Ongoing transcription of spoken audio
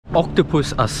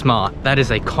Octopus are smart. That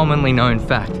is a commonly known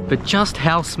fact. But just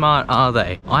how smart are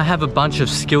they? I have a bunch of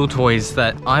skill toys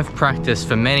that I've practiced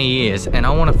for many years, and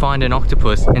I want to find an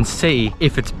octopus and see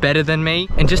if it's better than me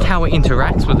and just how it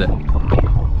interacts with it.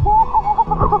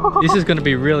 This is going to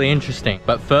be really interesting.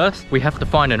 But first, we have to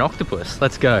find an octopus.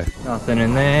 Let's go. Nothing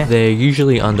in there. They're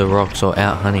usually under rocks or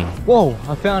out hunting. Whoa,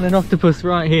 I found an octopus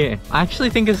right here. I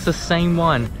actually think it's the same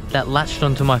one that latched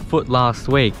onto my foot last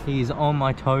week. He's on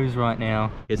my toes right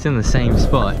now. It's in the same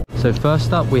spot. So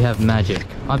first up, we have magic.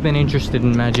 I've been interested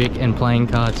in magic and playing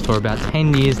cards for about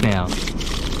 10 years now.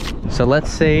 So let's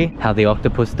see how the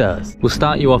octopus does. We'll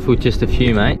start you off with just a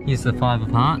few, mate. Here's the 5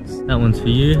 of hearts. That one's for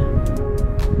you.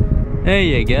 There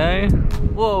you go.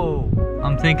 Whoa,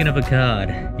 I'm thinking of a card.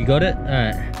 You got it? All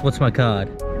right, what's my card?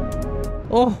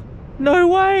 Oh, no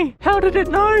way. How did it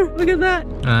know? Look at that.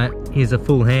 All right, here's a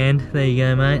full hand. There you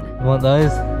go, mate. You want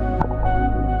those?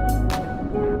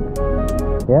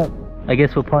 Yep. I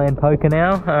guess we're playing poker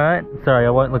now. All right. Sorry,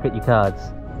 I won't look at your cards.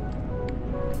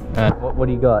 All right, what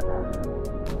do you got?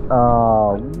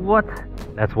 Oh, what?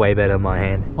 That's way better in my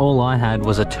hand. All I had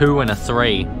was a 2 and a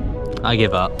 3. I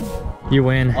give up. You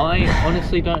win. I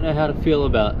honestly don't know how to feel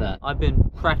about that. I've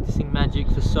been practicing magic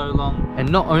for so long,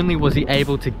 and not only was he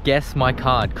able to guess my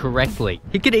card correctly,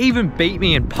 he could even beat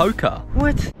me in poker.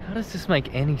 What? How does this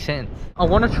make any sense? I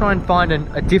want to try and find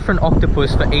a different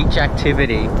octopus for each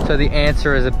activity, so the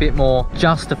answer is a bit more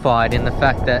justified in the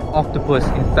fact that octopus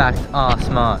in fact are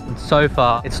smart. And so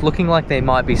far, it's looking like they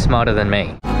might be smarter than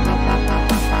me.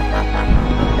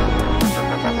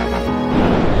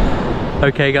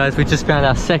 Okay guys, we just found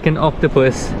our second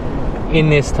octopus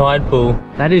in this tide pool.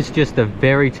 That is just a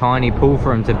very tiny pool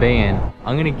for him to be in.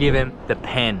 I'm gonna give him the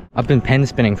pen. I've been pen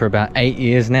spinning for about 8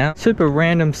 years now. Super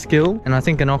random skill, and I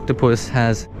think an octopus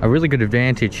has a really good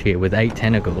advantage here with 8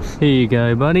 tentacles. Here you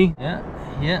go, buddy. Yeah,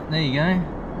 there you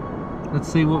go. Let's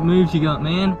see what moves you got,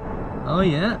 man. Oh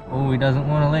yeah. Oh, he doesn't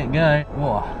want to let go.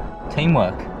 Whoa,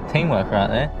 teamwork right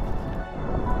there.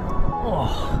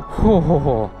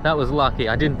 Oh, that was lucky.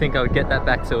 I didn't think I would get that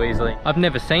back so easily. I've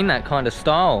never seen that kind of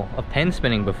style of pen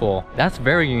spinning before. That's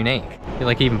very unique. He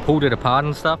like even pulled it apart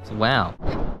and stuff. Wow.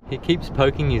 He keeps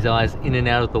poking his eyes in and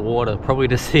out of the water, probably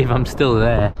to see if I'm still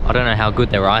there. I don't know how good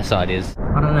their eyesight is.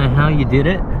 I don't know how you did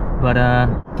it, but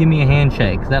give me a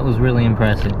handshake. That was really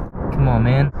impressive. Come on,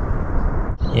 man.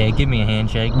 Yeah, give me a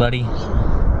handshake, buddy.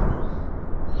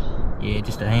 Yeah,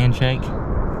 just a handshake.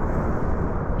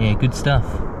 Yeah, good stuff.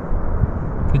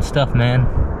 Good stuff, man.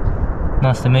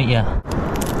 Nice to meet ya.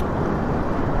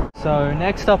 So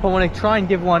next up, I want to try and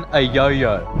give one a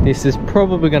yo-yo. This is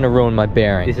probably going to ruin my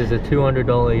bearing. This is a $200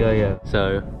 yo-yo.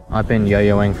 So I've been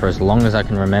yo-yoing for as long as I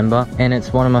can remember, and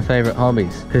it's one of my favorite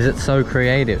hobbies because it's so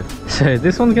creative. So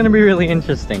this one's going to be really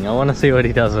interesting. I want to see what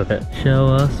he does with it. Show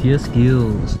us your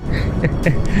skills.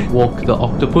 Walk the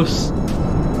octopus.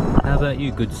 How about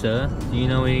you, good sir? Do you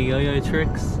know any yo-yo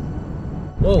tricks?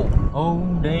 Whoa,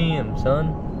 oh damn,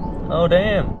 son. Oh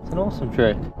damn, it's an awesome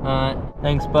trick. Alright,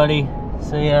 thanks buddy,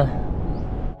 see ya.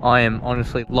 I am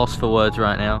honestly lost for words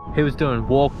right now. He was doing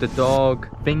walk the dog,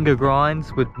 finger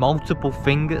grinds with multiple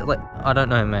fingers, like, I don't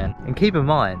know, man. And keep in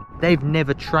mind, they've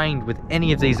never trained with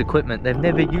any of these equipment, they've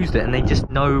never used it, and they just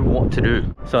know what to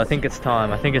do. So I think it's time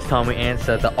we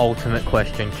answer the ultimate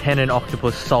question. Can an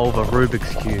octopus solve a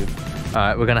Rubik's Cube?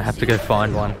 Alright, we're gonna have to go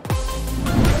find one.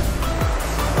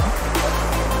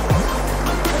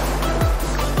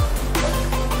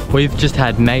 We've just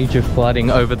had major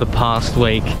flooding over the past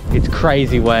week. It's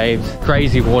crazy waves,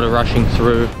 crazy water rushing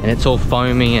through, and it's all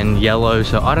foamy and yellow,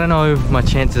 so I don't know my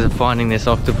chances of finding this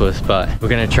octopus, but we're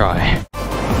gonna try.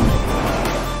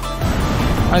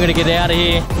 I'm gonna get out of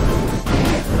here.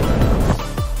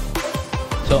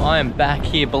 So I am back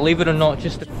here, believe it or not,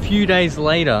 just a few days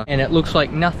later, and it looks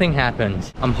like nothing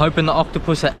happened. I'm hoping the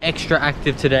octopus are extra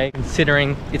active today,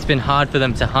 considering it's been hard for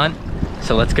them to hunt.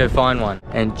 So let's go find one.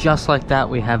 And just like that,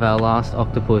 we have our last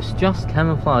octopus, just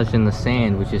camouflaged in the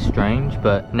sand, which is strange,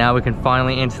 but now we can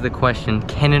finally answer the question,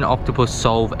 can an octopus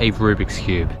solve a Rubik's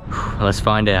Cube? Let's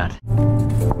find out.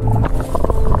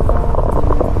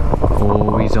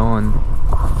 Oh, he's on.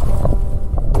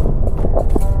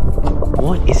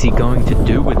 What is he going to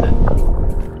do with it?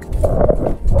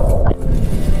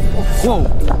 Whoa!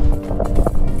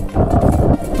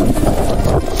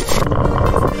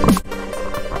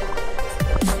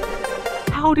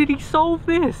 How did he solve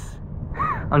this?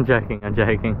 I'm joking.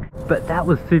 But that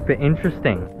was super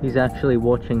interesting. He's actually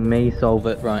watching me solve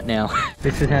it right now.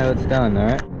 This is how it's done,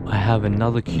 alright? I have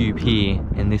another cube here,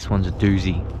 and this one's a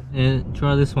doozy. Yeah,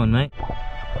 try this one, mate.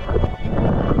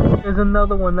 There's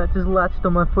another one that just latched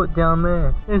on my foot down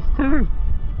there. There's two.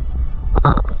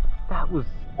 That was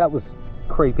That was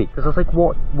creepy, because I was like,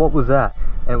 what was that?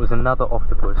 And it was another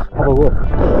octopus. Have a look.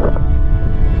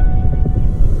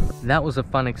 That was a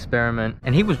fun experiment,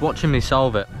 and he was watching me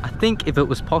solve it. I think if it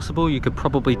was possible, you could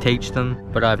probably teach them,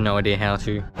 but I have no idea how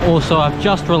to. Also, I've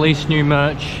just released new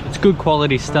merch. It's good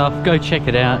quality stuff. Go check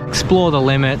it out. Explore the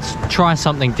limits. Try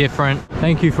something different.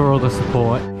 Thank you for all the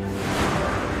support.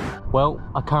 Well,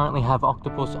 I currently have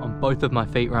octopus on both of my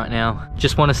feet right now.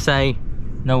 Just want to say,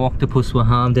 no octopus were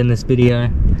harmed in this video.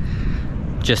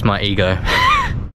 Just my ego.